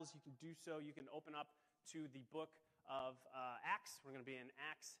do so, you can open up to the book of Acts. We're going to be in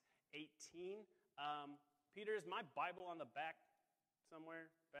Acts 18. Peter, is my Bible on the back somewhere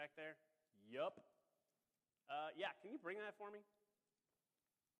back there? Yup. Yeah, can you bring that for me?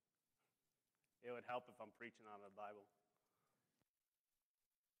 It would help if I'm preaching on the Bible.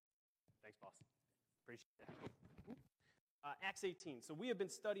 Thanks, boss. Appreciate that. Acts 18. So we have been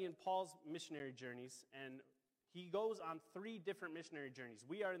studying Paul's missionary journeys, and he goes on 3 different missionary journeys.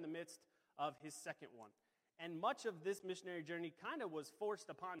 We are in the midst of his second one. And much of this missionary journey kind of was forced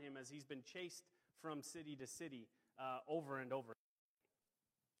upon him as he's been chased from city to city over and over.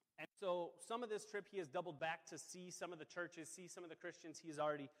 And so some of this trip he has doubled back to see some of the churches, see some of the Christians he's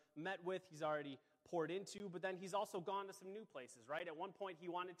already met with, he's already poured into, but then he's also gone to some new places, right? At one point he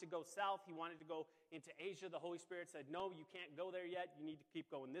wanted to go south, he wanted to go into Asia. The Holy Spirit said, no, you can't go there yet, you need to keep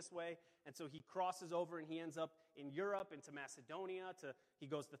going this way. And so he crosses over and he ends up in Europe, into Macedonia, he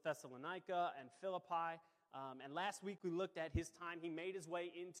goes to Thessalonica and Philippi. And last week we looked at his time. He made his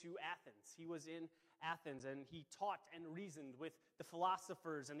way into Athens. He was in Athens, and he taught and reasoned with the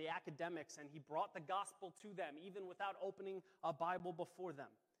philosophers and the academics, and he brought the gospel to them, even without opening a Bible before them.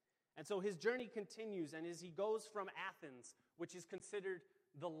 And so his journey continues, and as he goes from Athens, which is considered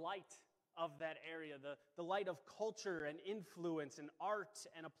the light of that area, the light of culture and influence and art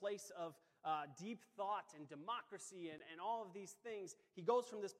and a place of deep thought and democracy and all of these things, he goes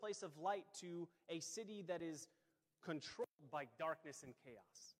from this place of light to a city that is controlled by darkness and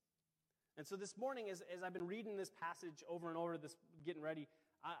chaos. And so this morning, as I've been reading this passage over and over, getting ready,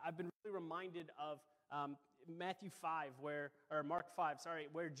 I've been really reminded of Mark 5,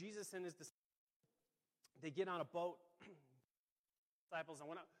 where Jesus and his disciples, they get on a boat. Disciples,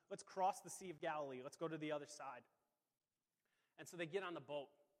 let's cross the Sea of Galilee. Let's go to the other side. And so they get on the boat.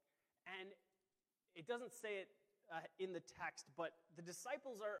 And it doesn't say it in the text, but the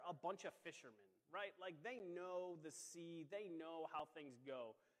disciples are a bunch of fishermen, right? Like, they know the sea. They know how things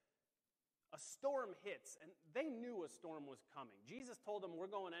go. A storm hits, and they knew a storm was coming. Jesus told them, we're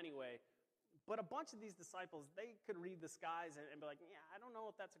going anyway. But a bunch of these disciples, they could read the skies and be like, yeah, I don't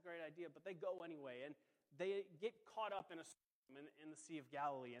know if that's a great idea, but they go anyway. And they get caught up in a storm in the Sea of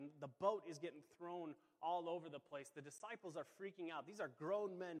Galilee, and the boat is getting thrown all over the place. The disciples are freaking out. These are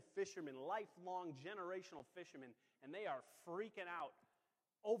grown men, fishermen, lifelong, generational fishermen, and they are freaking out,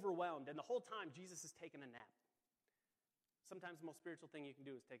 overwhelmed. And the whole time, Jesus is taking a nap. Sometimes the most spiritual thing you can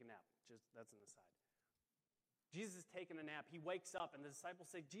do is take a nap. Just that's an aside. Jesus is taking a nap. He wakes up, and the disciples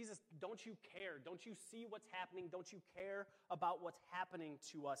say, Jesus, don't you care? Don't you see what's happening? Don't you care about what's happening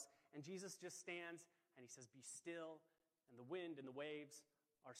to us? And Jesus just stands, and he says, be still, and the wind and the waves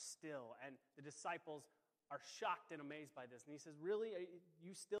are still. And the disciples are shocked and amazed by this. And he says, really?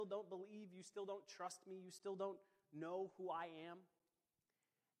 You still don't believe? You still don't trust me? You still don't know who I am?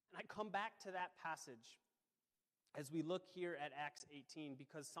 And I come back to that passage as we look here at Acts 18,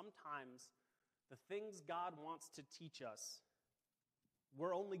 because sometimes the things God wants to teach us,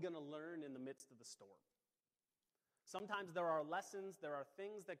 we're only going to learn in the midst of the storm. Sometimes there are lessons, there are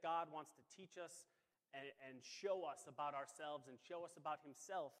things that God wants to teach us and show us about ourselves and show us about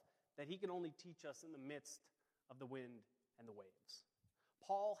himself that he can only teach us in the midst of the wind and the waves.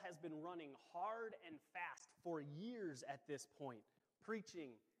 Paul has been running hard and fast for years at this point,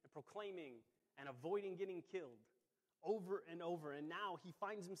 preaching and proclaiming and avoiding getting killed over and over. And now he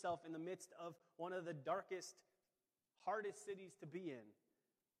finds himself in the midst of one of the darkest, hardest cities to be in.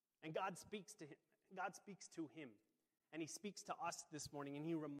 And God speaks to him. God speaks to him. And he speaks to us this morning, and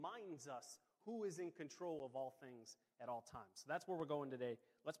he reminds us who is in control of all things at all times. So that's where we're going today.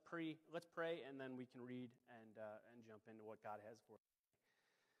 Let's pray, and then we can read and jump into what God has for us.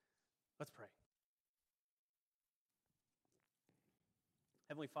 Let's pray.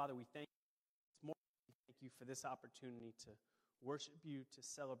 Heavenly Father, we thank you this morning. We thank you for this opportunity to worship you, to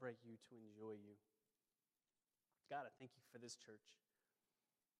celebrate you, to enjoy you. God, I thank you for this church.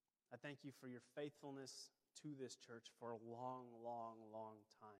 I thank you for your faithfulness to this church for a long, long, long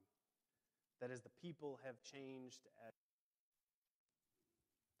time. That as the people have changed, as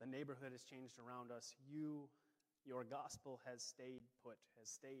the neighborhood has changed around us, your gospel has stayed put, has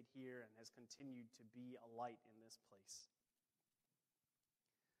stayed here, and has continued to be a light in this place.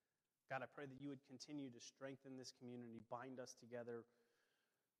 God, I pray that you would continue to strengthen this community, bind us together,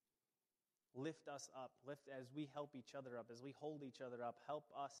 lift us up, as we help each other up, as we hold each other up, help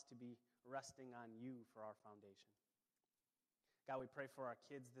us to be resting on you for our foundation. God, we pray for our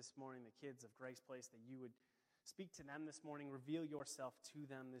kids this morning, the kids of Grace Place, that you would speak to them this morning, reveal yourself to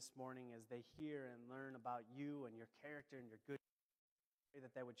them this morning as they hear and learn about you and your character and your goodness. Pray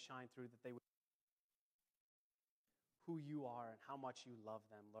that they would shine through, that they would who you are and how much you love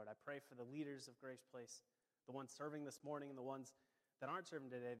them. Lord, I pray for the leaders of Grace Place, the ones serving this morning and the ones that aren't serving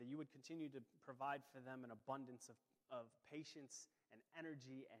today, that you would continue to provide for them an abundance of patience and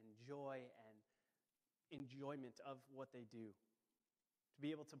energy and joy and enjoyment of what they do. To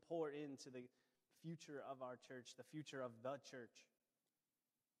be able to pour into the future of our church, the future of the church,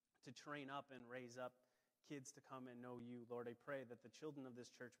 to train up and raise up kids to come and know you. Lord, I pray that the children of this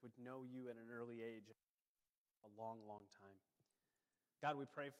church would know you at an early age, a long, long time. God, we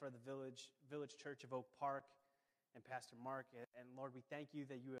pray for the Village Church of Oak Park and Pastor Mark. And Lord, we thank you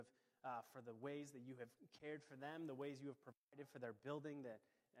that you have, for the ways that you have cared for them, the ways you have provided for their building,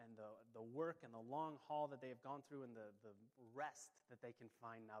 and the work and the long haul that they have gone through, and the rest that they can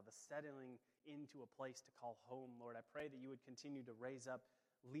find now, the settling into a place to call home. Lord, I pray that you would continue to raise up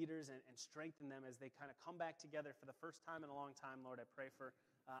leaders and strengthen them as they kind of come back together for the first time in a long time. Lord, I pray for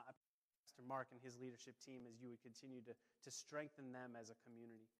Pastor Mark and his leadership team as you would continue to strengthen them as a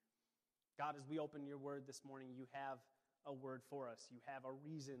community. God, as we open your word this morning, you have a word for us. You have a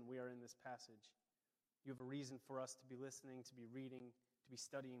reason we are in this passage. You have a reason for us to be listening, to be reading, to be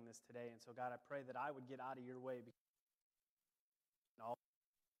studying this today. And so, God, I pray that I would get out of your way.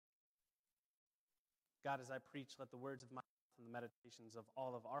 God, as I preach, let the words of my mouth and the meditations of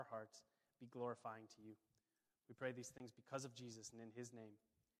all of our hearts be glorifying to you. We pray these things because of Jesus and in his name.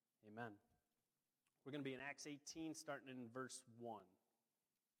 Amen. We're going to be in Acts 18, starting in verse 1.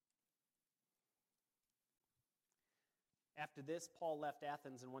 After this, Paul left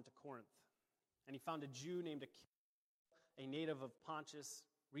Athens and went to Corinth. And he found a Jew named Aquila, a native of Pontus,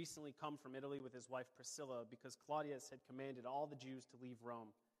 recently come from Italy with his wife Priscilla, because Claudius had commanded all the Jews to leave Rome.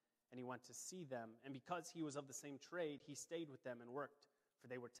 And he went to see them. And because he was of the same trade, he stayed with them and worked, for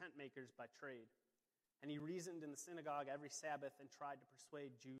they were tent makers by trade. And he reasoned in the synagogue every Sabbath and tried to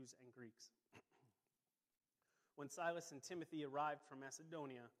persuade Jews and Greeks. When Silas and Timothy arrived from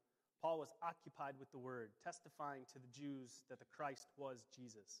Macedonia, Paul was occupied with the word, testifying to the Jews that the Christ was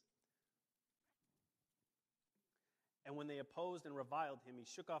Jesus. And when they opposed and reviled him, he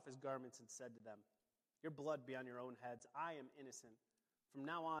shook off his garments and said to them, "Your blood be on your own heads. I am innocent. From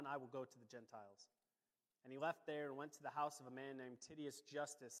now on I will go to the Gentiles." And he left there and went to the house of a man named Titius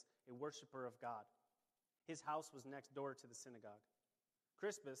Justus, a worshiper of God. His house was next door to the synagogue.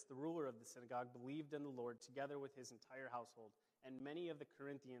 Crispus, the ruler of the synagogue, believed in the Lord together with his entire household, and many of the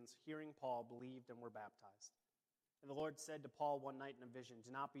Corinthians, hearing Paul, believed and were baptized. And the Lord said to Paul one night in a vision,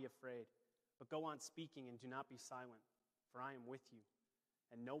 "Do not be afraid, but go on speaking and do not be silent, for I am with you,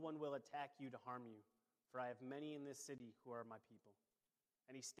 and no one will attack you to harm you, for I have many in this city who are my people."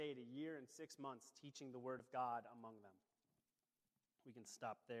 And he stayed 1 year and 6 months teaching the word of God among them. We can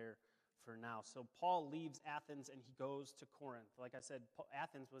stop there for now. So Paul leaves Athens and he goes to Corinth. Like I said,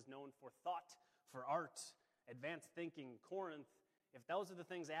 Athens was known for thought, for art, advanced thinking. Corinth, if those are the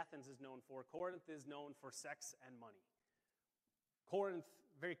things Athens is known for, Corinth is known for sex and money. Corinth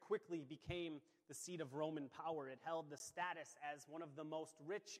very quickly became the seat of Roman power. It held the status as one of the most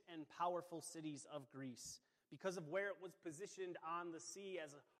rich and powerful cities of Greece. Because of where it was positioned on the sea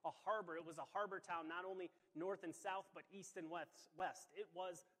as a harbor, it was a harbor town, not only north and south, but east and west. It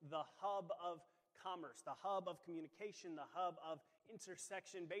was the hub of commerce, the hub of communication, the hub of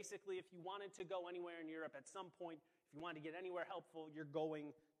intersection. Basically, if you wanted to go anywhere in Europe at some point, if you wanted to get anywhere helpful, you're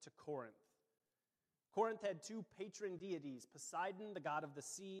going to Corinth. Corinth had two patron deities, Poseidon, the god of the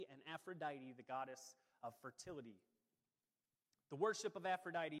sea, and Aphrodite, the goddess of fertility. The worship of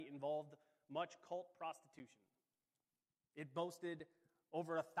Aphrodite involved much cult prostitution. It boasted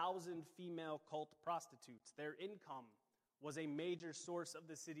over 1,000 female cult prostitutes. Their income was a major source of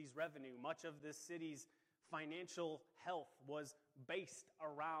the city's revenue. Much of the city's financial health was based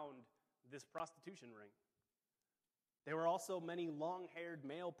around this prostitution ring. There were also many long-haired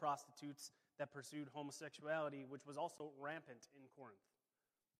male prostitutes that pursued homosexuality, which was also rampant in Corinth.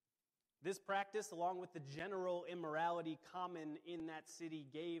 This practice, along with the general immorality common in that city,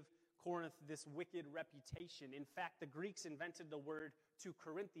 gave Corinth this wicked reputation. In fact, the Greeks invented the word to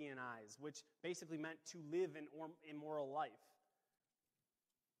Corinthianize, which basically meant to live an immoral life.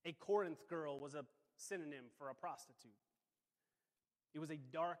 A Corinth girl was a synonym for a prostitute. It was a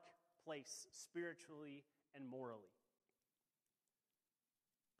dark place spiritually and morally.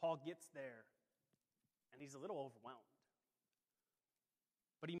 Paul gets there, and he's a little overwhelmed.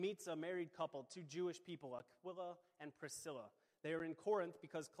 But he meets a married couple, two Jewish people, Aquila and Priscilla. They are in Corinth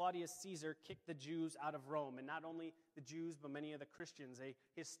because Claudius Caesar kicked the Jews out of Rome, and not only the Jews, but many of the Christians. A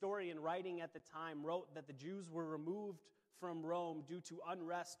historian writing at the time wrote that the Jews were removed from Rome due to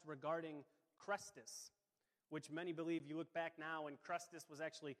unrest regarding Christus, which many believe, you look back now, and Christus was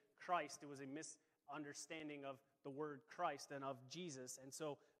actually Christ. It was a understanding of the word Christ and of Jesus. And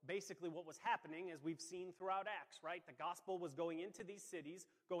so basically what was happening, as we've seen throughout Acts, right? The gospel was going into these cities,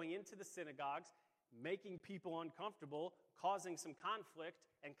 going into the synagogues, making people uncomfortable, causing some conflict,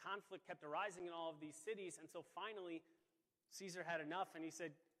 and conflict kept arising in all of these cities. And so finally, Caesar had enough, and he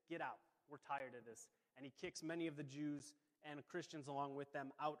said, get out. We're tired of this. And he kicks many of the Jews and Christians along with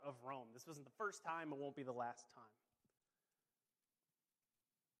them out of Rome. This wasn't the first time. It won't be the last time.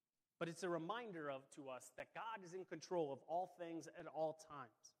 But it's a reminder to us that God is in control of all things at all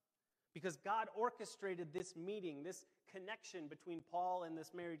times. Because God orchestrated this meeting, this connection between Paul and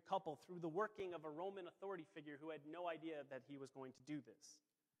this married couple through the working of a Roman authority figure who had no idea that he was going to do this.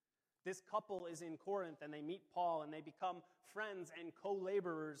 This couple is in Corinth, and they meet Paul, and they become friends and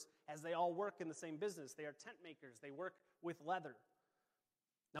co-laborers as they all work in the same business. They are tent makers. They work with leather.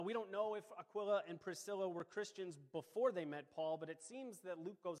 Now, we don't know if Aquila and Priscilla were Christians before they met Paul, but it seems that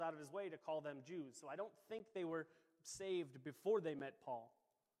Luke goes out of his way to call them Jews. So I don't think they were saved before they met Paul.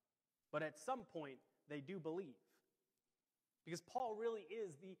 But at some point, they do believe. Because Paul really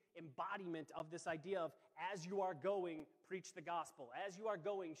is the embodiment of this idea of, as you are going, preach the gospel. As you are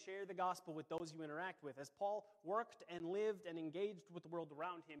going, share the gospel with those you interact with. As Paul worked and lived and engaged with the world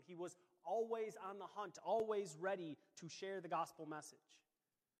around him, he was always on the hunt, always ready to share the gospel message.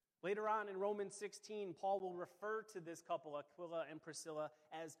 Later on in Romans 16, Paul will refer to this couple, Aquila and Priscilla,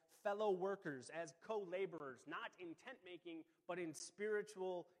 as fellow workers, as co-laborers, not in tent making, but in the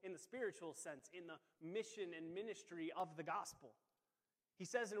spiritual sense, in the mission and ministry of the gospel. He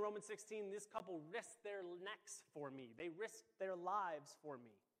says in Romans 16, this couple risked their necks for me. They risked their lives for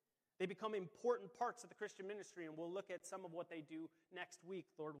me. They become important parts of the Christian ministry, and we'll look at some of what they do next week,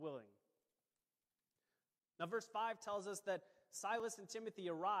 Lord willing. Now, verse 5 tells us that Silas and Timothy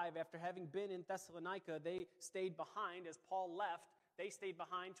arrive after having been in Thessalonica. They stayed behind as Paul left. They stayed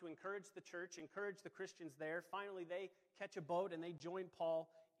behind to encourage the church, encourage the Christians there. Finally, they catch a boat and they join Paul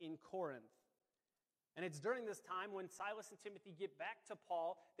in Corinth. And it's during this time when Silas and Timothy get back to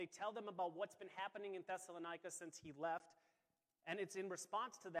Paul. They tell them about what's been happening in Thessalonica since he left. And it's in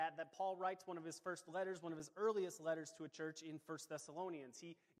response to that Paul writes one of his first letters, one of his earliest letters to a church in 1 Thessalonians.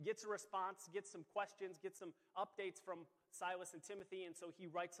 He gets a response, gets some questions, gets some updates from Silas and Timothy, and so he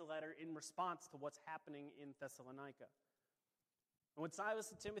writes a letter in response to what's happening in Thessalonica. And when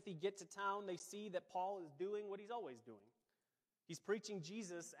Silas and Timothy get to town, they see that Paul is doing what he's always doing. He's preaching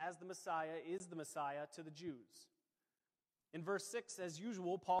Jesus as the Messiah, is the Messiah to the Jews. In verse 6, as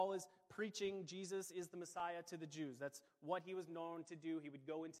usual, Paul is preaching Jesus is the Messiah to the Jews. That's what he was known to do. He would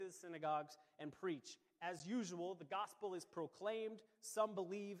go into the synagogues and preach. As usual, the gospel is proclaimed, some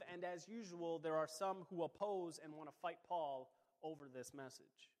believe, and as usual, there are some who oppose and want to fight Paul over this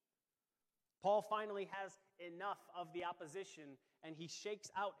message. Paul finally has enough of the opposition, and he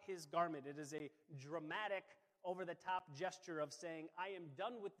shakes out his garment. It is a dramatic, over-the-top gesture of saying, I am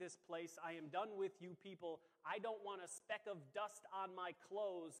done with this place. I am done with you people. I don't want a speck of dust on my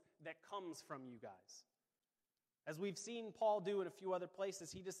clothes that comes from you guys. As we've seen Paul do in a few other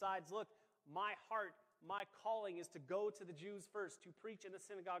places, he decides, look, my heart, my calling is to go to the Jews first, to preach in the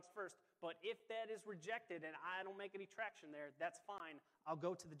synagogues first. But if that is rejected and I don't make any traction there, that's fine. I'll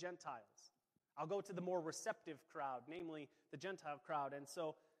go to the Gentiles. I'll go to the more receptive crowd, namely the Gentile crowd. And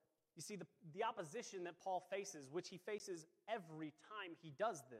so you see, the opposition that Paul faces, which he faces every time he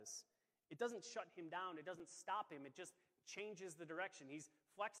does this, it doesn't shut him down. It doesn't stop him. It just changes the direction. He's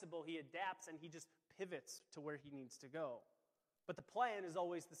flexible. He adapts, and he just pivots to where he needs to go. But the plan is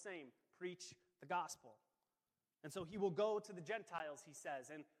always the same. Preach the gospel. And so he will go to the Gentiles, he says.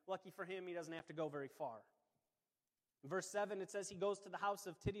 And lucky for him, he doesn't have to go very far. In verse 7, it says he goes to the house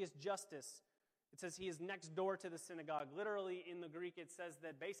of Titius Justus. It says he is next door to the synagogue. Literally, in the Greek, it says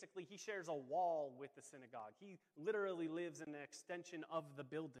that basically he shares a wall with the synagogue. He literally lives in an extension of the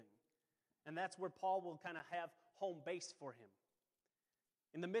building. And that's where Paul will kind of have home base for him.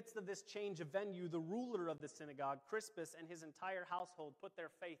 In the midst of this change of venue, the ruler of the synagogue, Crispus, and his entire household put their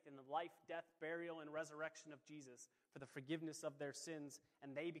faith in the life, death, burial, and resurrection of Jesus for the forgiveness of their sins,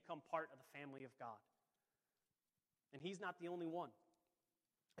 and they become part of the family of God. And he's not the only one.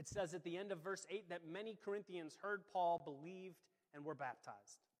 It says at the end of verse 8 that many Corinthians heard Paul, believed, and were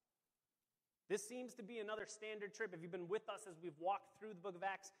baptized. This seems to be another standard trip. If you've been with us as we've walked through the book of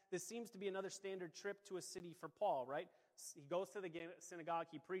Acts, this seems to be another standard trip to a city for Paul, right? He goes to the synagogue,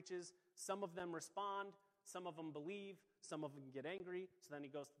 he preaches, some of them respond, some of them believe, some of them get angry, so then he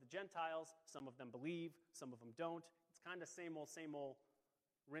goes to the Gentiles, some of them believe, some of them don't. It's kind of same old,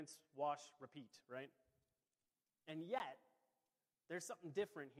 rinse, wash, repeat, right? And yet, there's something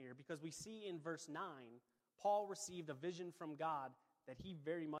different here because we see in verse 9, Paul received a vision from God that he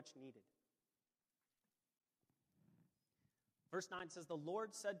very much needed. Verse 9 says, "The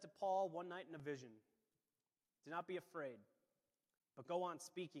Lord said to Paul one night in a vision, 'Do not be afraid, but go on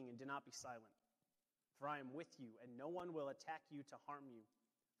speaking and do not be silent. For I am with you, and no one will attack you to harm you.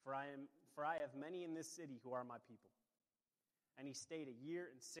 For I have many in this city who are my people.' And he stayed 1 year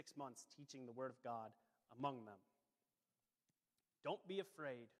and 6 months teaching the word of God among them." Don't be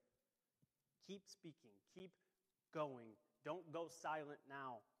afraid. Keep speaking. Keep going. Don't go silent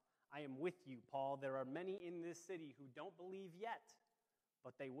now. I am with you, Paul. There are many in this city who don't believe yet,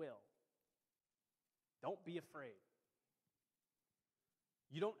 but they will. Don't be afraid.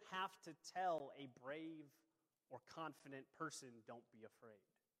 You don't have to tell a brave or confident person, don't be afraid.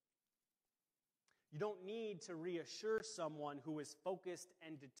 You don't need to reassure someone who is focused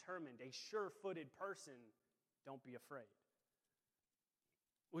and determined, a sure-footed person, don't be afraid.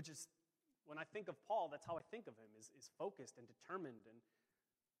 Which is, when I think of Paul, that's how I think of him, is focused and determined. And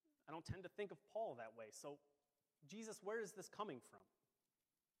I don't tend to think of Paul that way. So, Jesus, where is this coming from?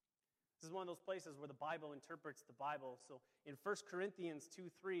 This is one of those places where the Bible interprets the Bible. So in 1 Corinthians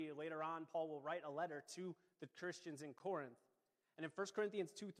 2:3, later on, Paul will write a letter to the Christians in Corinth. And in 1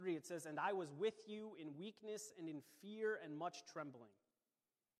 Corinthians 2:3, it says, "And I was with you in weakness and in fear and much trembling."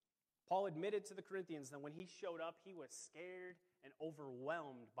 Paul admitted to the Corinthians that when he showed up, he was scared and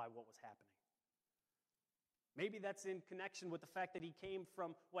overwhelmed by what was happening. Maybe that's in connection with the fact that he came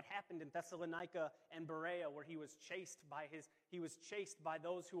from what happened in Thessalonica and Berea, where he was chased by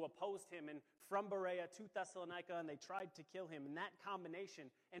those who opposed him, and from Berea to Thessalonica, and they tried to kill him. And that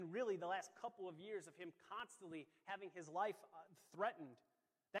combination, and really the last couple of years of him constantly having his life threatened,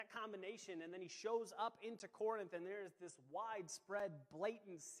 that combination, and then he shows up into Corinth, and there is this widespread,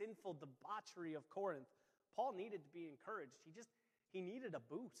 blatant, sinful debauchery of Corinth. Paul needed to be encouraged. He needed a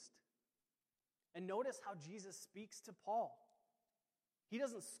boost. And notice how Jesus speaks to Paul. He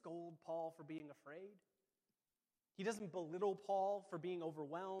doesn't scold Paul for being afraid. He doesn't belittle Paul for being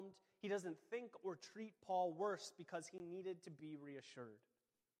overwhelmed. He doesn't think or treat Paul worse because he needed to be reassured.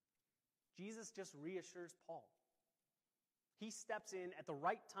 Jesus just reassures Paul. He steps in at the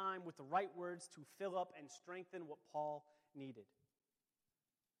right time with the right words to fill up and strengthen what Paul needed.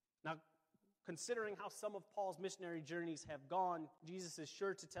 Now, considering how some of Paul's missionary journeys have gone, Jesus is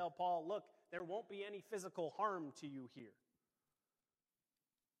sure to tell Paul, look, there won't be any physical harm to you here.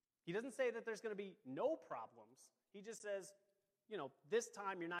 He doesn't say that there's going to be no problems. He just says, this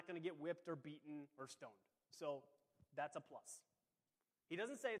time you're not going to get whipped or beaten or stoned. So that's a plus. He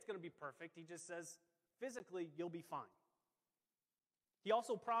doesn't say it's going to be perfect. He just says, physically, you'll be fine. He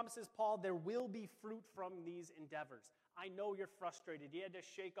also promises Paul there will be fruit from these endeavors. I know you're frustrated. You had to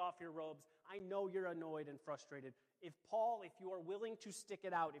shake off your robes. I know you're annoyed and frustrated. If you are willing to stick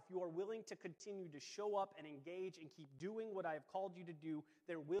it out, if you are willing to continue to show up and engage and keep doing what I have called you to do,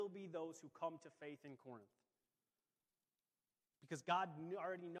 there will be those who come to faith in Corinth. Because God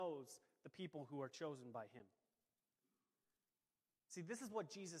already knows the people who are chosen by him. See, this is what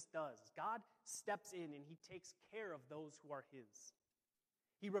Jesus does. God steps in and he takes care of those who are his.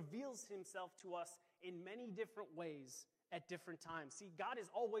 He reveals himself to us in many different ways at different times. See, God is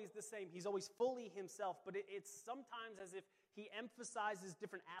always the same. He's always fully himself, but it's sometimes as if he emphasizes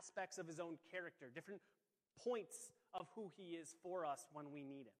different aspects of his own character, different points of who he is for us when we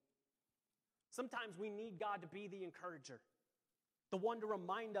need him. Sometimes we need God to be the encourager, the one to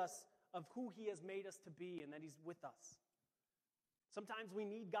remind us of who he has made us to be and that he's with us. Sometimes we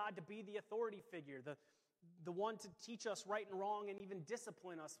need God to be the authority figure, the one to teach us right and wrong and even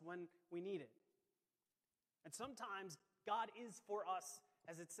discipline us when we need it. And sometimes God is for us,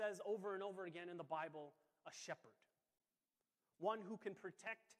 as it says over and over again in the Bible, a shepherd. One who can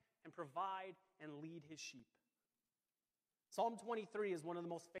protect and provide and lead his sheep. Psalm 23 is one of the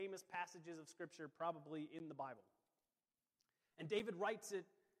most famous passages of Scripture probably in the Bible. And David writes it,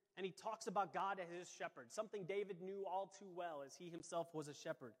 and he talks about God as his shepherd, something David knew all too well as he himself was a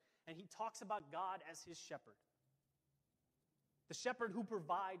shepherd. And he talks about God as his shepherd. The shepherd who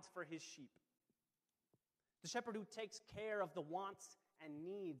provides for his sheep. The shepherd who takes care of the wants and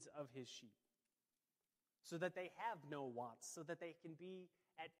needs of his sheep. So that they have no wants, so that they can be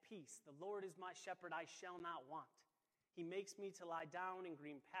at peace. The Lord is my shepherd, I shall not want. He makes me to lie down in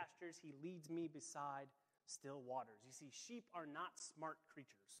green pastures. He leads me beside still waters. You see, sheep are not smart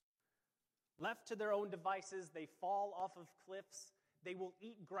creatures. Left to their own devices, they fall off of cliffs. They will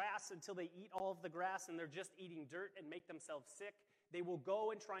eat grass until they eat all of the grass and they're just eating dirt and make themselves sick. They will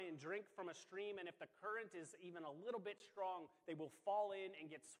go and try and drink from a stream, and if the current is even a little bit strong, they will fall in and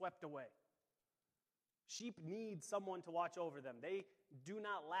get swept away. Sheep need someone to watch over them. They do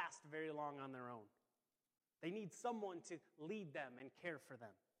not last very long on their own. They need someone to lead them and care for them.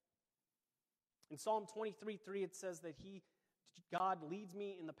 In Psalm 23:3, it says that God leads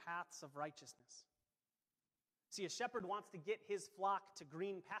me in the paths of righteousness. See, a shepherd wants to get his flock to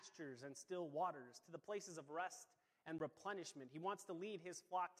green pastures and still waters, to the places of rest and replenishment. He wants to lead his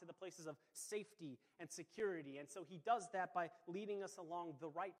flock to the places of safety and security. And so he does that by leading us along the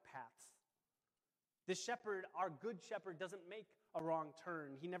right paths. This shepherd, our good shepherd, doesn't make a wrong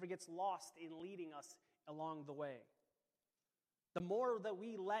turn. He never gets lost in leading us along the way. The more that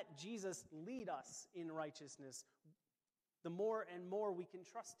we let Jesus lead us in righteousness, the more and more we can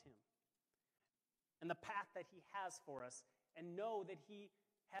trust him and the path that he has for us, and know that he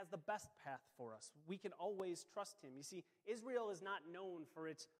has the best path for us. We can always trust him. You see, Israel is not known for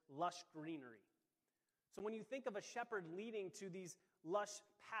its lush greenery. So when you think of a shepherd leading to these lush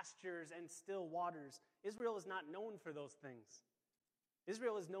pastures and still waters, Israel is not known for those things.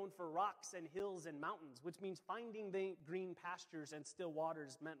 Israel is known for rocks and hills and mountains, which means finding the green pastures and still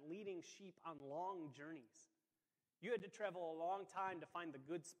waters meant leading sheep on long journeys. You had to travel a long time to find the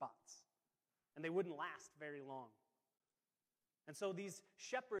good spots, and they wouldn't last very long. And so these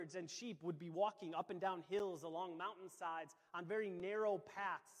shepherds and sheep would be walking up and down hills, along mountainsides, on very narrow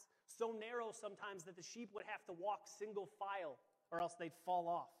paths, so narrow sometimes that the sheep would have to walk single file, or else they'd fall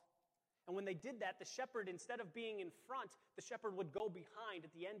off. And when they did that, the shepherd, instead of being in front, the shepherd would go behind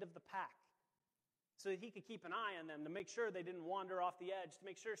at the end of the pack so that he could keep an eye on them, to make sure they didn't wander off the edge, to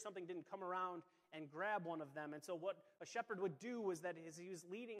make sure something didn't come around and grab one of them. And so what a shepherd would do was that as he was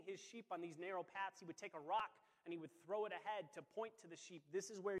leading his sheep on these narrow paths, he would take a rock and he would throw it ahead to point to the sheep.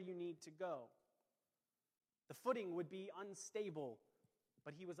 This is where you need to go. The footing would be unstable,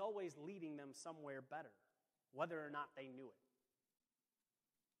 but he was always leading them somewhere better, whether or not they knew it.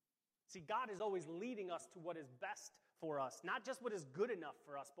 See, God is always leading us to what is best for us, not just what is good enough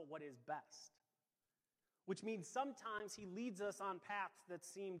for us, but what is best. Which means sometimes he leads us on paths that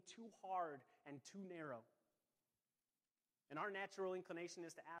seem too hard and too narrow. And our natural inclination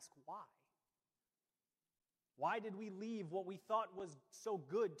is to ask why. Why did we leave what we thought was so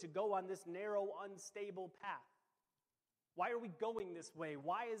good to go on this narrow, unstable path? Why are we going this way?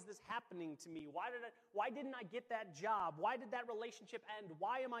 Why is this happening to me? Why didn't I get that job? Why did that relationship end?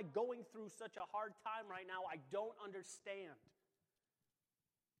 Why am I going through such a hard time right now? I don't understand.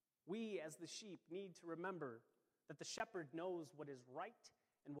 We, as the sheep, need to remember that the shepherd knows what is right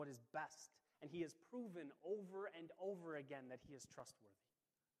and what is best, and he has proven over and over again that he is trustworthy.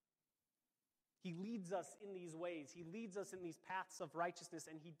 He leads us in these ways. He leads us in these paths of righteousness,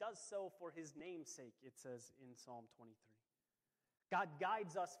 and he does so for his name's sake, it says in Psalm 23. God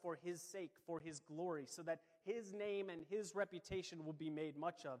guides us for his sake, for his glory, so that his name and his reputation will be made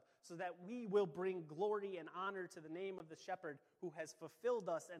much of, so that we will bring glory and honor to the name of the shepherd who has fulfilled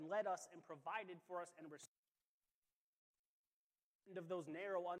us and led us and provided for us and restored of those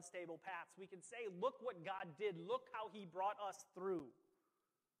narrow, unstable paths. We can say, look what God did. Look how he brought us through.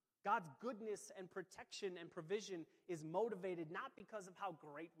 God's goodness and protection and provision is motivated not because of how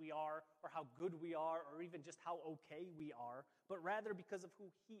great we are or how good we are or even just how okay we are, but rather because of who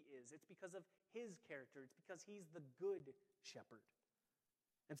he is. It's because of his character. It's because he's the good shepherd.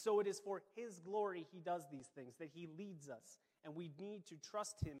 And so it is for his glory he does these things, that he leads us, and we need to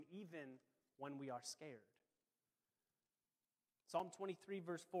trust him even when we are scared. Psalm 23,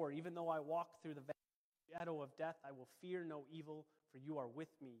 verse 4, even though I walk through the shadow of death, I will fear no evil, for you are with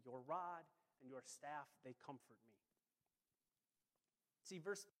me. Your rod and your staff, they comfort me. See,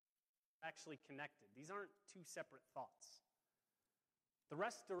 verse actually connected. These aren't two separate thoughts. The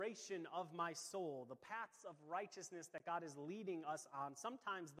restoration of my soul, the paths of righteousness that God is leading us on,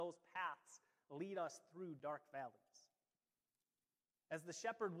 sometimes those paths lead us through dark valleys. As the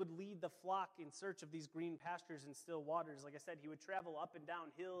shepherd would lead the flock in search of these green pastures and still waters, like I said, he would travel up and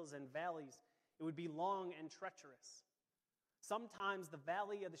down hills and valleys. It would be long and treacherous. Sometimes the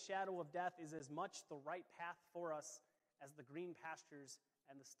valley of the shadow of death is as much the right path for us as the green pastures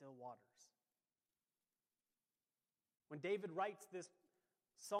and the still waters. When David writes this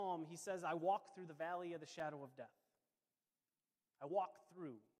psalm, he says, I walk through the valley of the shadow of death. I walk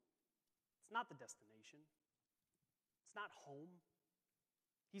through. It's not the destination. It's not home.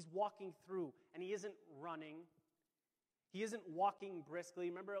 He's walking through, and he isn't running. He isn't walking briskly.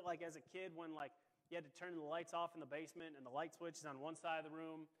 Remember, like as a kid when you had to turn the lights off in the basement and the light switch is on one side of the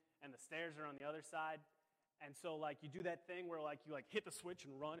room and the stairs are on the other side? And so you do that thing where you hit the switch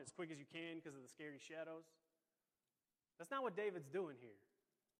and run as quick as you can because of the scary shadows. That's not what David's doing here.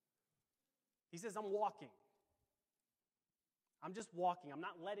 He says, I'm walking. I'm just walking. I'm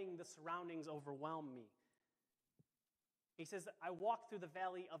not letting the surroundings overwhelm me. He says, I walk through the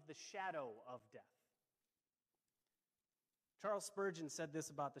valley of the shadow of death. Charles Spurgeon said this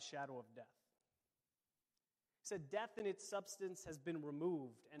about the shadow of death. He said, death in its substance has been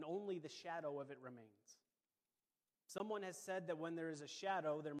removed, and only the shadow of it remains. Someone has said that when there is a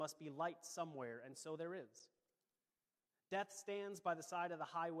shadow, there must be light somewhere, and so there is. Death stands by the side of the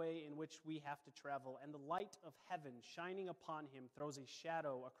highway in which we have to travel, and the light of heaven shining upon him throws a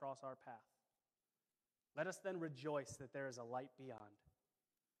shadow across our path. Let us then rejoice that there is a light beyond.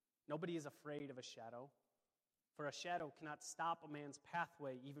 Nobody is afraid of a shadow, for a shadow cannot stop a man's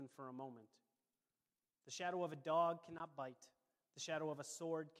pathway even for a moment. The shadow of a dog cannot bite. The shadow of a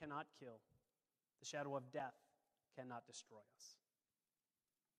sword cannot kill. The shadow of death cannot destroy us.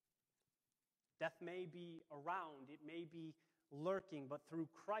 Death may be around, it may be lurking, but through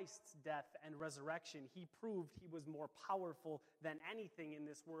Christ's death and resurrection, he proved he was more powerful than anything in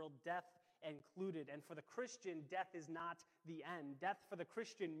this world, death included. And for the Christian, death is not the end. Death for the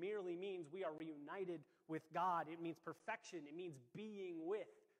Christian merely means we are reunited with God. It means perfection. It means being with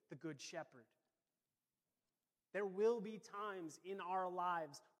the Good Shepherd. There will be times in our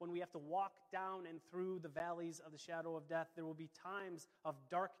lives when we have to walk down and through the valleys of the shadow of death. There will be times of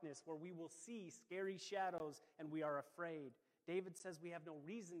darkness where we will see scary shadows and we are afraid. David says we have no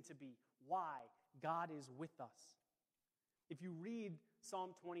reason to be. Why? God is with us. If you read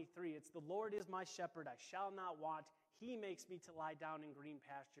Psalm 23, it's, "The Lord is my shepherd, I shall not want. He makes me to lie down in green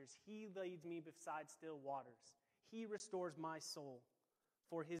pastures. He leads me beside still waters. He restores my soul.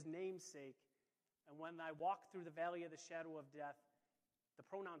 For his name's sake, and when I walk through the valley of the shadow of death," the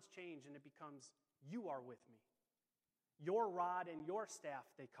pronouns change and it becomes, "You are with me. Your rod and your staff,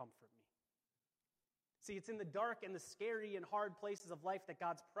 they comfort me." See, it's in the dark and the scary and hard places of life that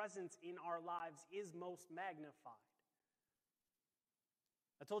God's presence in our lives is most magnified.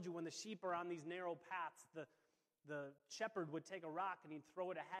 I told you when the sheep are on these narrow paths, the shepherd would take a rock and he'd throw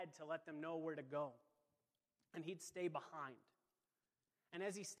it ahead to let them know where to go. And he'd stay behind. And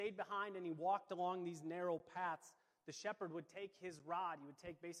as he stayed behind and he walked along these narrow paths, the shepherd would take his rod. He would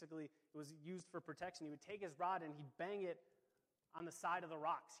take, basically, it was used for protection. He would take his rod and he'd bang it on the side of the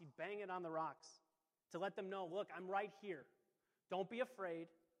rocks. He'd bang it on the rocks to let them know, look, I'm right here. Don't be afraid.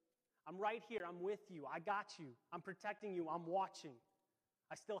 I'm right here. I'm with you. I got you. I'm protecting you. I'm watching.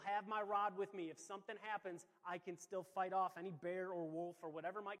 I still have my rod with me. If something happens, I can still fight off any bear or wolf or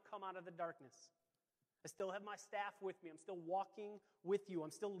whatever might come out of the darkness. I still have my staff with me. I'm still walking with you.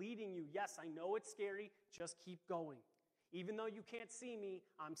 I'm still leading you. Yes, I know it's scary. Just keep going. Even though you can't see me,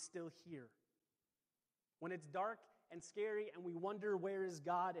 I'm still here. When it's dark and scary and we wonder where is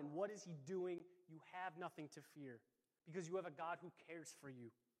God and what is he doing, you have nothing to fear because you have a God who cares for you.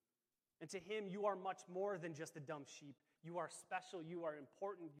 And to him, you are much more than just a dumb sheep. You are special. You are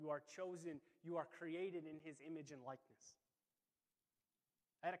important. You are chosen. You are created in his image and likeness.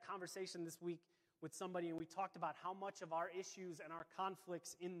 I had a conversation this week with somebody, and we talked about how much of our issues and our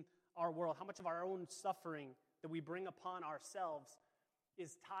conflicts in our world, how much of our own suffering that we bring upon ourselves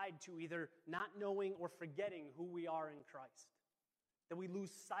is tied to either not knowing or forgetting who we are in Christ. That we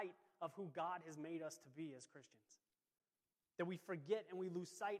lose sight of who God has made us to be as Christians. That we forget and we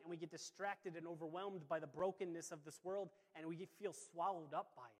lose sight and we get distracted and overwhelmed by the brokenness of this world and we feel swallowed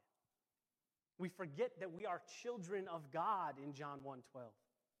up by it. We forget that we are children of God in John 1:12.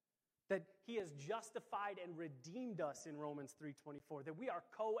 That he has justified and redeemed us in Romans 3:24. That we are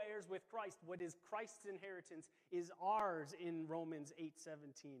co-heirs with Christ. What is Christ's inheritance is ours in Romans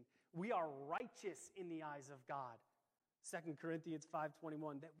 8:17. We are righteous in the eyes of God. 2 Corinthians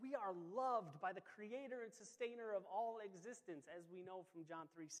 5:21. That we are loved by the creator and sustainer of all existence, as we know from John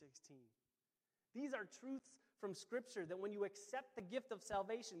 3:16. These are truths from Scripture that when you accept the gift of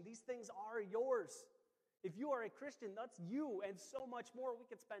salvation, these things are yours. If you are a Christian, that's you and so much more. We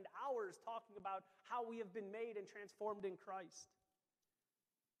could spend hours talking about how we have been made and transformed in Christ.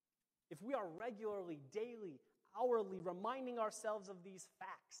 If we are regularly, daily, hourly reminding ourselves of these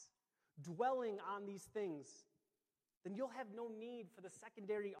facts, dwelling on these things, then you'll have no need for the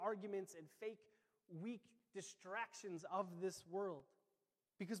secondary arguments and fake, weak distractions of this world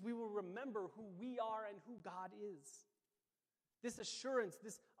because we will remember who we are and who God is. This assurance,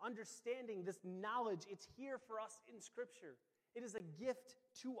 this understanding, this knowledge, it's here for us in Scripture. It is a gift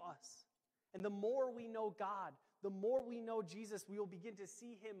to us. And the more we know God, the more we know Jesus, we will begin to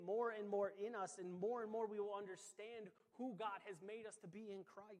see him more and more in us, and more we will understand who God has made us to be in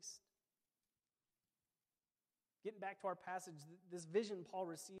Christ. Getting back to our passage, this vision Paul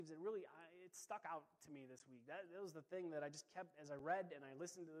receives, it stuck out to me this week. That was the thing that I just kept, as I read and I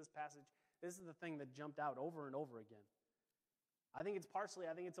listened to this passage, this is the thing that jumped out over and over again. I think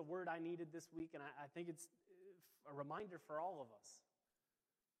it's a word I needed this week, and I think it's a reminder for all of us.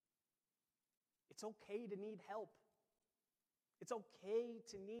 It's okay to need help. It's okay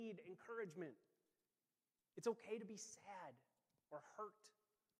to need encouragement. It's okay to be sad or hurt.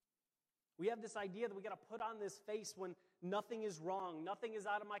 We have this idea that we got to put on this face when nothing is wrong, nothing is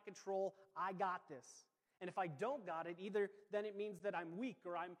out of my control, I got this. And if I don't got it, either then it means that I'm weak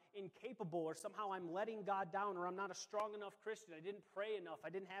or I'm incapable or somehow I'm letting God down or I'm not a strong enough Christian. I didn't pray enough. I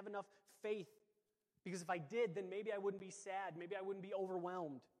didn't have enough faith. Because if I did, then maybe I wouldn't be sad. Maybe I wouldn't be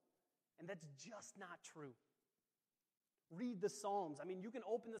overwhelmed. And that's just not true. Read the Psalms. I mean, you can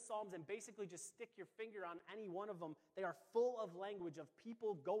open the Psalms and basically just stick your finger on any one of them. They are full of language of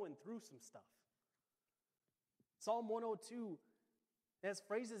people going through some stuff. Psalm 102 has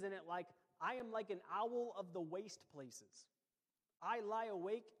phrases in it like, I am like an owl of the waste places. I lie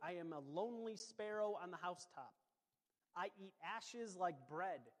awake, I am a lonely sparrow on the housetop. I eat ashes like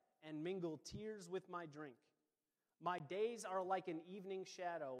bread and mingle tears with my drink. My days are like an evening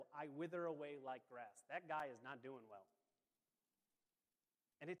shadow, I wither away like grass. That guy is not doing well.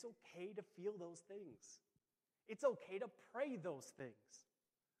 And it's okay to feel those things. It's okay to pray those things.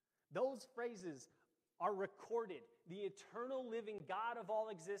 Those phrases are recorded. The eternal living God of all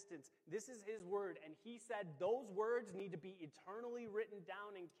existence, this is his word, and he said those words need to be eternally written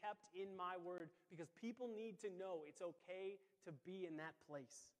down and kept in my word because people need to know it's okay to be in that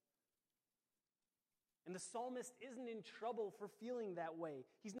place. And the psalmist isn't in trouble for feeling that way.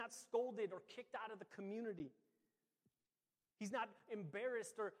 He's not scolded or kicked out of the community. He's not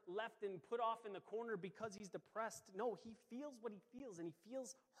embarrassed or left and put off in the corner because he's depressed. No, he feels what he feels, and he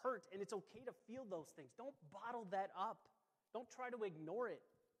feels hurt, and it's okay to feel those things. Don't bottle that up. Don't try to ignore it.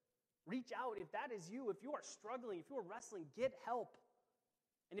 Reach out. If that is you, if you are struggling, if you are wrestling, get help.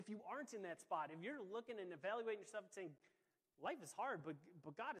 And if you aren't in that spot, if you're looking and evaluating yourself and saying, life is hard, but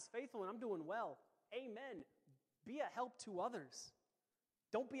God is faithful and I'm doing well, amen. Be a help to others.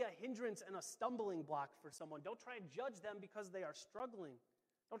 Don't be a hindrance and a stumbling block for someone. Don't try and judge them because they are struggling.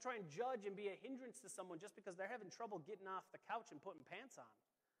 Don't try and judge and be a hindrance to someone just because they're having trouble getting off the couch and putting pants on.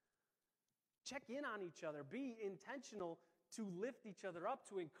 Check in on each other. Be intentional to lift each other up,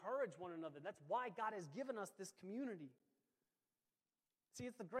 to encourage one another. That's why God has given us this community. See,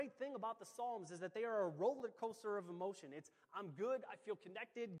 it's the great thing about the Psalms is that they are a roller coaster of emotion. It's, I'm good, I feel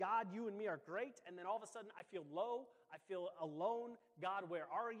connected, God, you and me are great, and then all of a sudden I feel low, I feel alone. God, where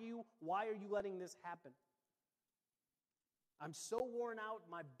are you? Why are you letting this happen? I'm so worn out,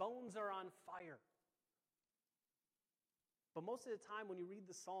 my bones are on fire. But most of the time when you read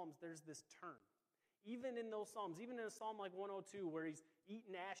the Psalms, there's this turn. Even in those Psalms, even in a Psalm like 102 where he's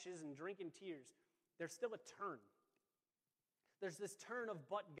eating ashes and drinking tears, there's still a turn. There's this turn of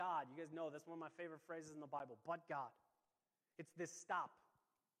but God. You guys know that's one of my favorite phrases in the Bible, but God. It's this stop.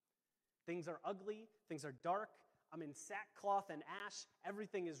 Things are ugly. Things are dark. I'm in sackcloth and ash.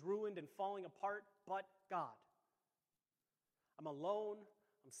 Everything is ruined and falling apart, but God. I'm alone.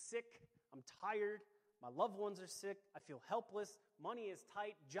 I'm sick. I'm tired. My loved ones are sick. I feel helpless. Money is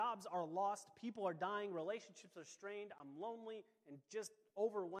tight. Jobs are lost. People are dying. Relationships are strained. I'm lonely and just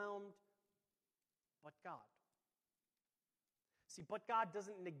overwhelmed, but God. See, but God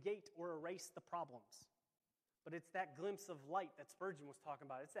doesn't negate or erase the problems. But it's that glimpse of light that Spurgeon was talking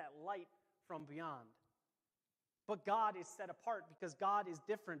about. It's that light from beyond. But God is set apart because God is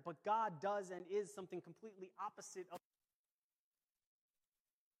different. But God does and is something completely opposite of.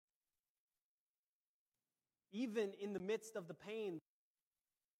 Even in the midst of the pain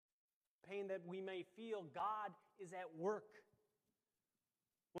that we may feel, God is at work.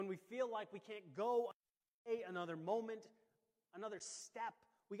 When we feel like we can't go another moment, another step,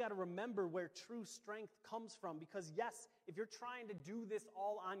 we got to remember where true strength comes from. Because yes, if you're trying to do this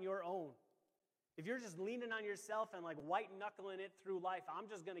all on your own, if you're just leaning on yourself and like white-knuckling it through life, I'm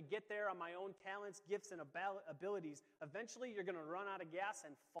just going to get there on my own talents, gifts, and abilities, eventually you're going to run out of gas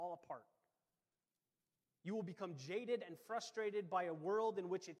and fall apart. You will become jaded and frustrated by a world in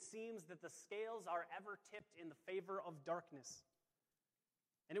which it seems that the scales are ever tipped in the favor of darkness.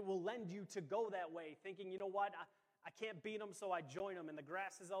 And it will lend you to go that way, thinking, you know what, I can't beat them, so I join them, and the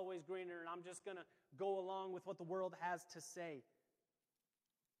grass is always greener, and I'm just going to go along with what the world has to say.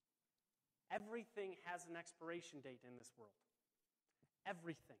 Everything has an expiration date in this world.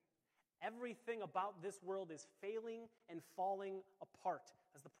 Everything. Everything about this world is failing and falling apart.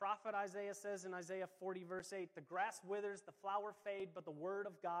 As the prophet Isaiah says in Isaiah 40, verse 8, the grass withers, the flower fade, but the word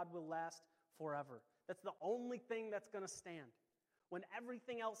of God will last forever. That's the only thing that's going to stand. When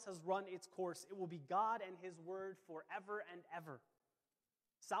everything else has run its course, it will be God and his word forever and ever.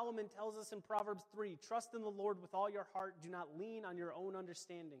 Solomon tells us in Proverbs 3, trust in the Lord with all your heart. Do not lean on your own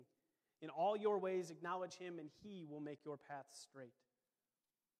understanding. In all your ways acknowledge him, and he will make your paths straight.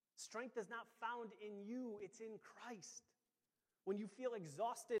 Strength is not found in you, it's in Christ. When you feel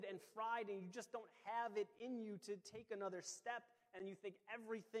exhausted and fried and you just don't have it in you to take another step and you think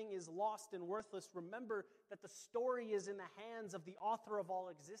everything is lost and worthless, remember that the story is in the hands of the author of all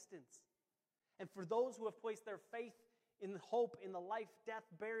existence. And for those who have placed their faith in hope in the life, death,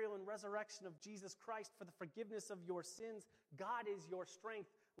 burial, and resurrection of Jesus Christ for the forgiveness of your sins, God is your strength.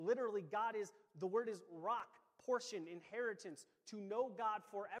 Literally, the word is rock, portion, inheritance, to know God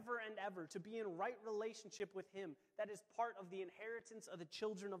forever and ever, to be in right relationship with Him. That is part of the inheritance of the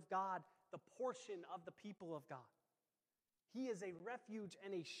children of God, the portion of the people of God. He is a refuge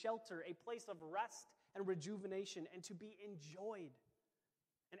and a shelter, a place of rest and rejuvenation, and to be enjoyed.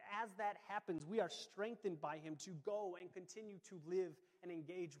 And as that happens, we are strengthened by Him to go and continue to live and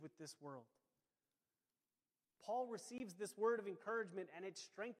engage with this world. Paul receives this word of encouragement and it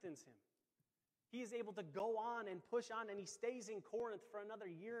strengthens him. He is able to go on and push on, and he stays in Corinth for another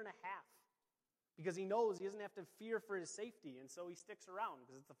year and a half because he knows he doesn't have to fear for his safety, and so he sticks around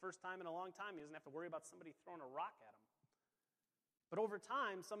because it's the first time in a long time he doesn't have to worry about somebody throwing a rock at him. But over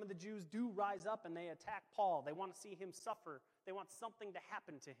time, some of the Jews do rise up and they attack Paul. They want to see him suffer. They want something to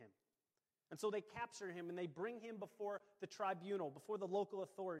happen to him. And so they capture him and they bring him before the tribunal, before the local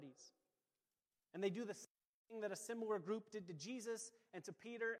authorities. And they do the same thing that a similar group did to Jesus and to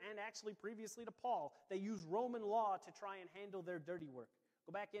Peter and actually previously to Paul. They use Roman law to try and handle their dirty work.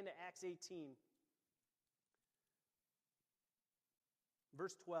 Go back into Acts 18,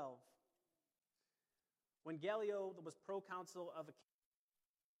 verse 12. When Gallio was proconsul of a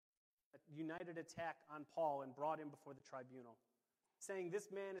united attack on Paul and brought him before the tribunal, saying,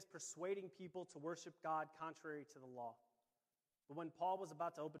 "This man is persuading people to worship God contrary to the law." But when Paul was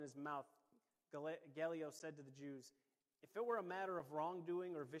about to open his mouth, Gallio said to the Jews, "If it were a matter of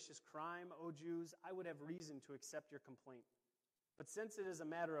wrongdoing or vicious crime, O Jews, I would have reason to accept your complaint. But since it is a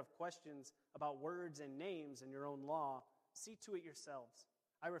matter of questions about words and names in your own law, see to it yourselves.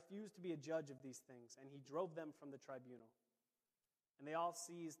 I refuse to be a judge of these things." And he drove them from the tribunal. And they all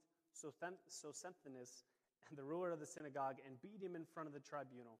seized Sosthenes, the ruler of the synagogue, and beat him in front of the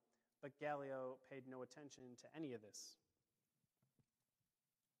tribunal. But Gallio paid no attention to any of this.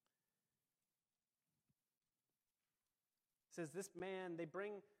 It says they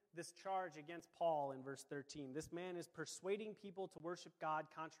bring this charge against Paul in verse 13. This man is persuading people to worship God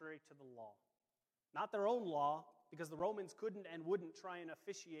contrary to the law. Not their own law, because the Romans couldn't and wouldn't try and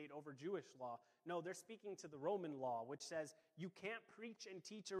officiate over Jewish law. No, they're speaking to the Roman law, which says you can't preach and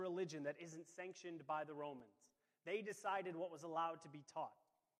teach a religion that isn't sanctioned by the Romans. They decided what was allowed to be taught.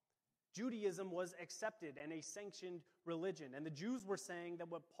 Judaism was accepted and a sanctioned religion. And the Jews were saying that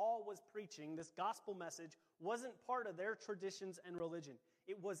what Paul was preaching, this gospel message, wasn't part of their traditions and religion.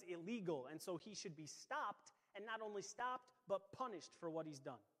 It was illegal, and so he should be stopped, and not only stopped, but punished for what he's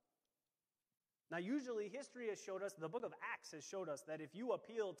done. Now, usually history has showed us, the book of Acts has showed us, that if you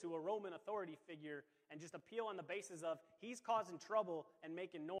appeal to a Roman authority figure and just appeal on the basis of he's causing trouble and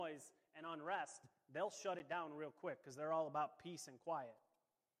making noise and unrest, they'll shut it down real quick because they're all about peace and quiet.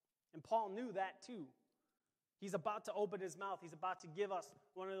 And Paul knew that too. He's about to open his mouth. He's about to give us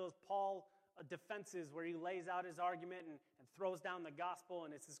one of those Paul defenses where he lays out his argument and throws down the gospel,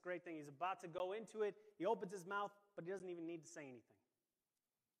 and it's this great thing. He's about to go into it. He opens his mouth, but he doesn't even need to say anything.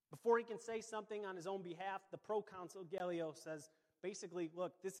 Before he can say something on his own behalf, the proconsul Gallio says, basically,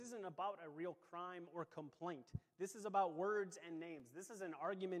 look, this isn't about a real crime or complaint. This is about words and names. This is an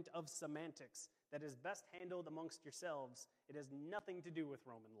argument of semantics that is best handled amongst yourselves. It has nothing to do with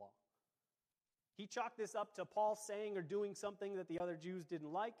Roman law. He chalked this up to Paul saying or doing something that the other Jews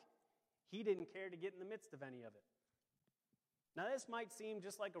didn't like. He didn't care to get in the midst of any of it. Now, this might seem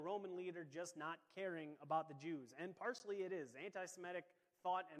just like a Roman leader just not caring about the Jews, and partially it is. Anti-Semitic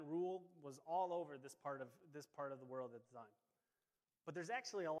thought and rule was all over this part of the world at the time. But there's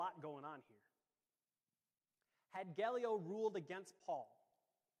actually a lot going on here. Had Gallio ruled against Paul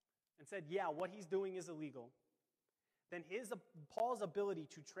and said, yeah, what he's doing is illegal, then Paul's ability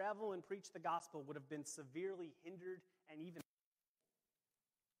to travel and preach the gospel would have been severely hindered and even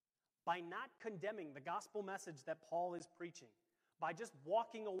by not condemning the gospel message that Paul is preaching. By just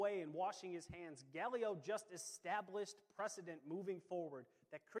walking away and washing his hands, Gallio just established precedent moving forward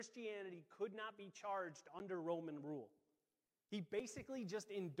that Christianity could not be charged under Roman rule. He basically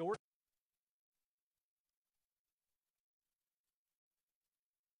just endorsed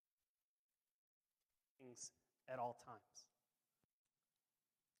things at all times.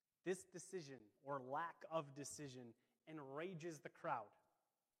 This decision, or lack of decision, enrages the crowd.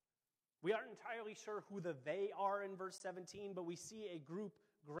 We aren't entirely sure who the they are in verse 17, but we see a group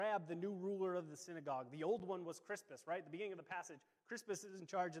grab the new ruler of the synagogue. The old one was Crispus, right? At the beginning of the passage, Crispus is in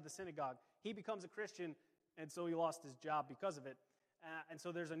charge of the synagogue. He becomes a Christian. and so he lost his job because of it. And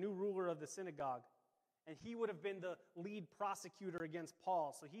so there's a new ruler of the synagogue, and he would have been the lead prosecutor against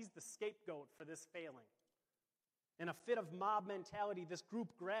Paul, so he's the scapegoat for this failing. In a fit of mob mentality, this group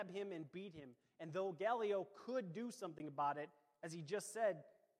grabbed him and beat him, and though Gallio could do something about it, as he just said,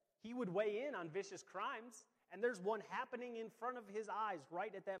 he would weigh in on vicious crimes, and there's one happening in front of his eyes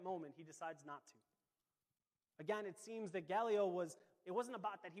right at that moment. He decides not to. Again, it seems that Gallio it wasn't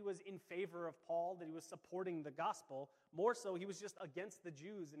about that he was in favor of Paul, that he was supporting the gospel. More so, he was just against the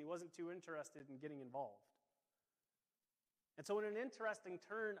Jews, and he wasn't too interested in getting involved. And so in an interesting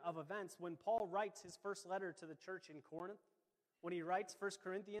turn of events, when Paul writes his first letter to the church in Corinth, when he writes 1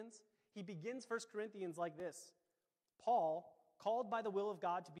 Corinthians, he begins 1 Corinthians like this: Paul, called by the will of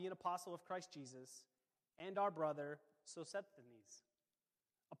God to be an apostle of Christ Jesus, and our brother Sosthenes.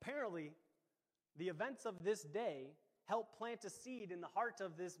 Apparently, the events of this day helped plant a seed in the heart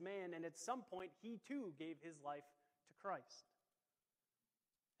of this man, and at some point, he too gave his life to Christ.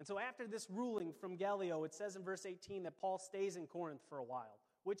 And so after this ruling from Gallio, it says in verse 18 that Paul stays in Corinth for a while,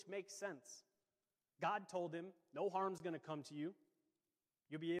 which makes sense. God told him, no harm's going to come to you.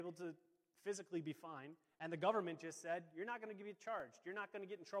 You'll be able to physically be fine. And the government just said, you're not going to get charged. You're not going to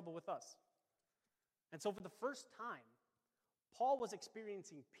get in trouble with us. And so for the first time, Paul was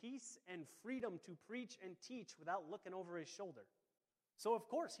experiencing peace and freedom to preach and teach without looking over his shoulder. So of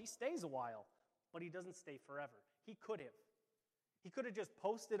course, he stays a while, but he doesn't stay forever. He could have. He could have just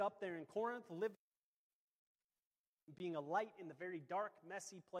posted up there in Corinth, lived being a light in the very dark,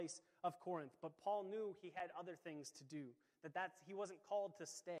 messy place of Corinth. But Paul knew he had other things to do, he wasn't called to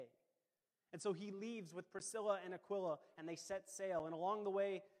stay. And so he leaves with Priscilla and Aquila, and they set sail. And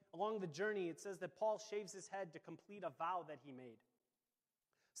along the journey, it says that Paul shaves his head to complete a vow that he made.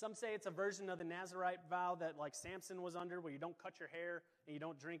 Some say it's a version of the Nazirite vow that like Samson was under, where you don't cut your hair and you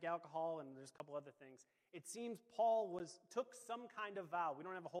don't drink alcohol, and there's a couple other things. It seems Paul took some kind of vow. We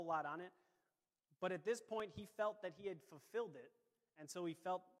don't have a whole lot on it. But at this point, he felt that he had fulfilled it, and so he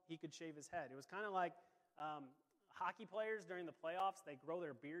felt he could shave his head. It was kind of like hockey players during the playoffs. They grow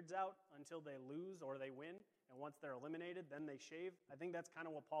their beards out until they lose or they win, and once they're eliminated, then they shave. I think that's kind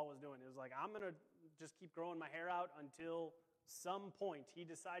of what Paul was doing. It was like, I'm going to just keep growing my hair out until some point he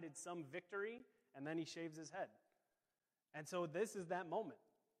decided some victory, and then he shaves his head. And so this is that moment.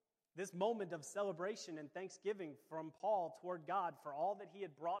 This moment of celebration and thanksgiving from Paul toward God for all that he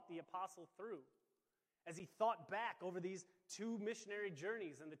had brought the apostle through. As he thought back over these 2 missionary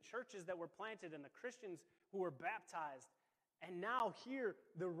journeys and the churches that were planted and the Christians who were baptized. And now here,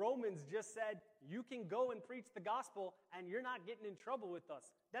 the Romans just said, you can go and preach the gospel and you're not getting in trouble with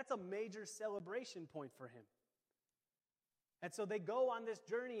us. That's a major celebration point for him. And so they go on this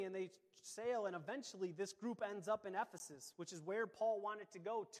journey and they sail, and eventually this group ends up in Ephesus, which is where Paul wanted to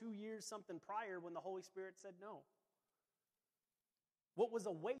go 2 years something prior when the Holy Spirit said no. What was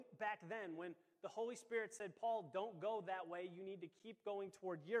a weight back then when the Holy Spirit said, Paul, don't go that way, you need to keep going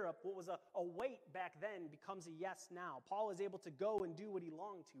toward Europe. What was a weight back then becomes a yes now. Paul is able to go and do what he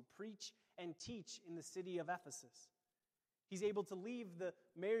longed to, preach and teach in the city of Ephesus. He's able to leave the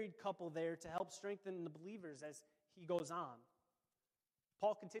married couple there to help strengthen the believers as he goes on.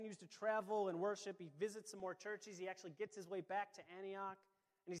 Paul continues to travel and worship. He visits some more churches. He actually gets his way back to Antioch,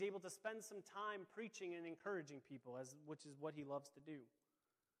 and he's able to spend some time preaching and encouraging people, which is what he loves to do.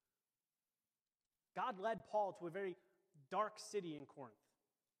 God led Paul to a very dark city in Corinth.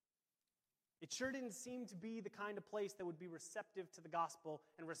 It sure didn't seem to be the kind of place that would be receptive to the gospel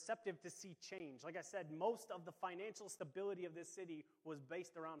and receptive to see change. Like I said, most of the financial stability of this city was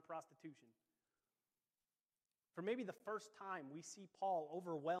based around prostitution. For maybe the first time, we see Paul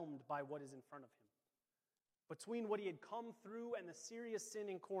overwhelmed by what is in front of him. Between what he had come through and the serious sin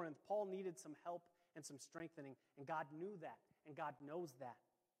in Corinth, Paul needed some help and some strengthening, and God knew that, and God knows that.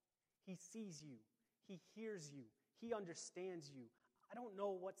 He sees you. He hears you. He understands you. I don't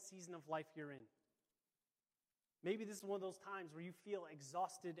know what season of life you're in. Maybe this is one of those times where you feel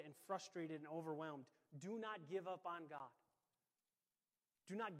exhausted and frustrated and overwhelmed. Do not give up on God.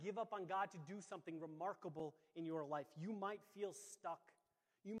 Do not give up on God to do something remarkable in your life. You might feel stuck.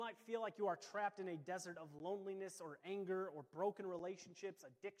 You might feel like you are trapped in a desert of loneliness or anger or broken relationships,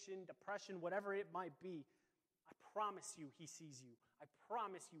 addiction, depression, whatever it might be. I promise you, he sees you. I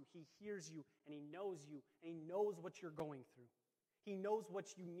promise you, he hears you, and he knows you, and he knows what you're going through. He knows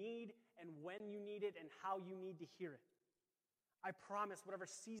what you need and when you need it and how you need to hear it. I promise whatever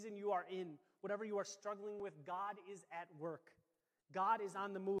season you are in, whatever you are struggling with, God is at work. God is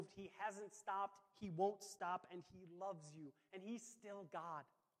on the move. He hasn't stopped. He won't stop, and he loves you. And he's still God.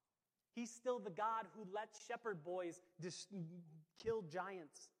 He's still the God who let shepherd boys kill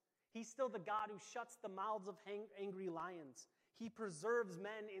giants. He's still the God who shuts the mouths of angry lions. He preserves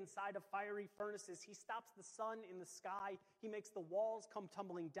men inside of fiery furnaces. He stops the sun in the sky. He makes the walls come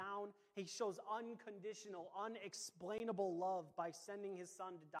tumbling down. He shows unconditional, unexplainable love by sending his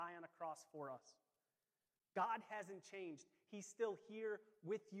son to die on a cross for us. God hasn't changed. He's still here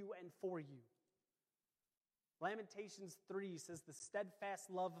with you and for you. Lamentations 3 says, the steadfast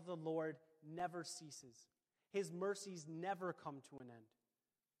love of the Lord never ceases. His mercies never come to an end.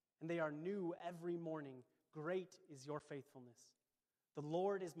 And they are new every morning. Great is your faithfulness. The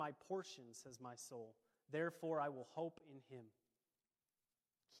Lord is my portion, says my soul. Therefore I will hope in him.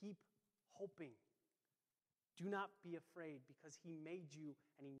 Keep hoping. Do not be afraid, because he made you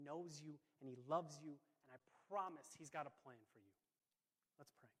and he knows you and he loves you, and I promise he's got a plan for you.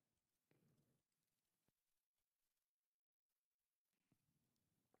 Let's pray.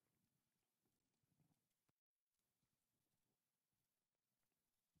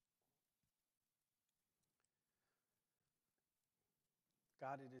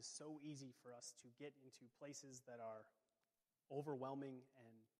 God, it is so easy for us to get into places that are overwhelming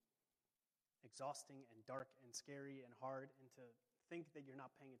and exhausting and dark and scary and hard, and to think that you're not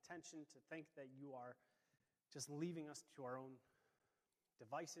paying attention, to think that you are just leaving us to our own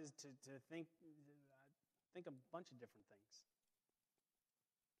devices, to think a bunch of different things.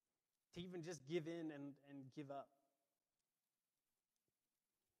 To even just give in and give up.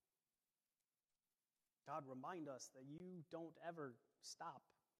 God, remind us that you don't ever stop.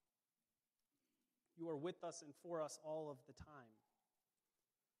 You are with us and for us all of the time.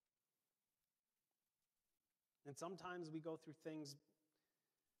 And sometimes we go through things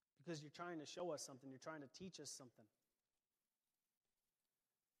because you're trying to show us something, you're trying to teach us something.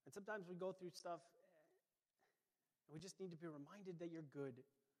 And sometimes we go through stuff and we just need to be reminded that you're good.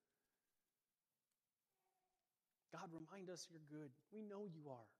 God, remind us you're good. We know you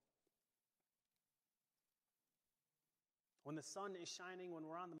are. When the sun is shining, when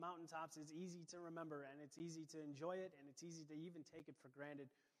we're on the mountaintops, it's easy to remember, and it's easy to enjoy it, and it's easy to even take it for granted.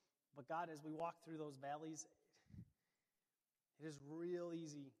 But God, as we walk through those valleys, it is real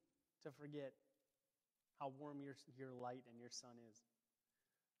easy to forget how warm your light and your sun is.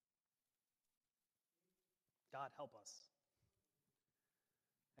 God, help us.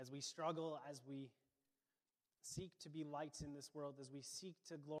 As we struggle, as we seek to be lights in this world, as we seek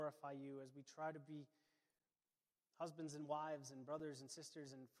to glorify you, as we try to be husbands and wives and brothers and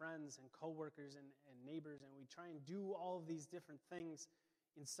sisters and friends and coworkers and neighbors, and we try and do all of these different things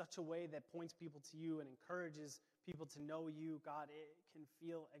in such a way that points people to you and encourages people to know you, God, it can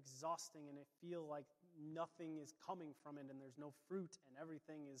feel exhausting, and it feel like nothing is coming from it, and there's no fruit, and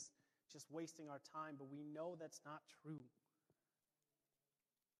everything is just wasting our time, but we know that's not true.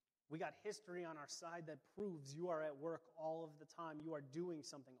 We got history on our side that proves you are at work all of the time. You are doing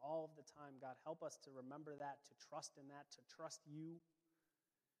something all of the time. God, help us to remember that, to trust in that, to trust you.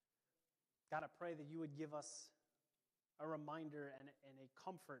 God, I pray that you would give us a reminder and a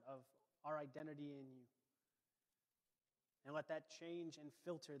comfort of our identity in you. And let that change and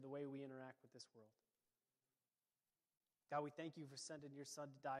filter the way we interact with this world. God, we thank you for sending your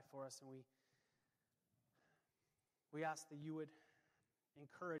son to die for us, and we ask that you would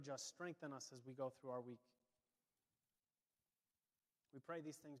encourage us, strengthen us as we go through our week. We pray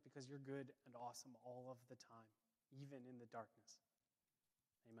these things because you're good and awesome all of the time, even in the darkness.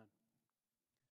 Amen.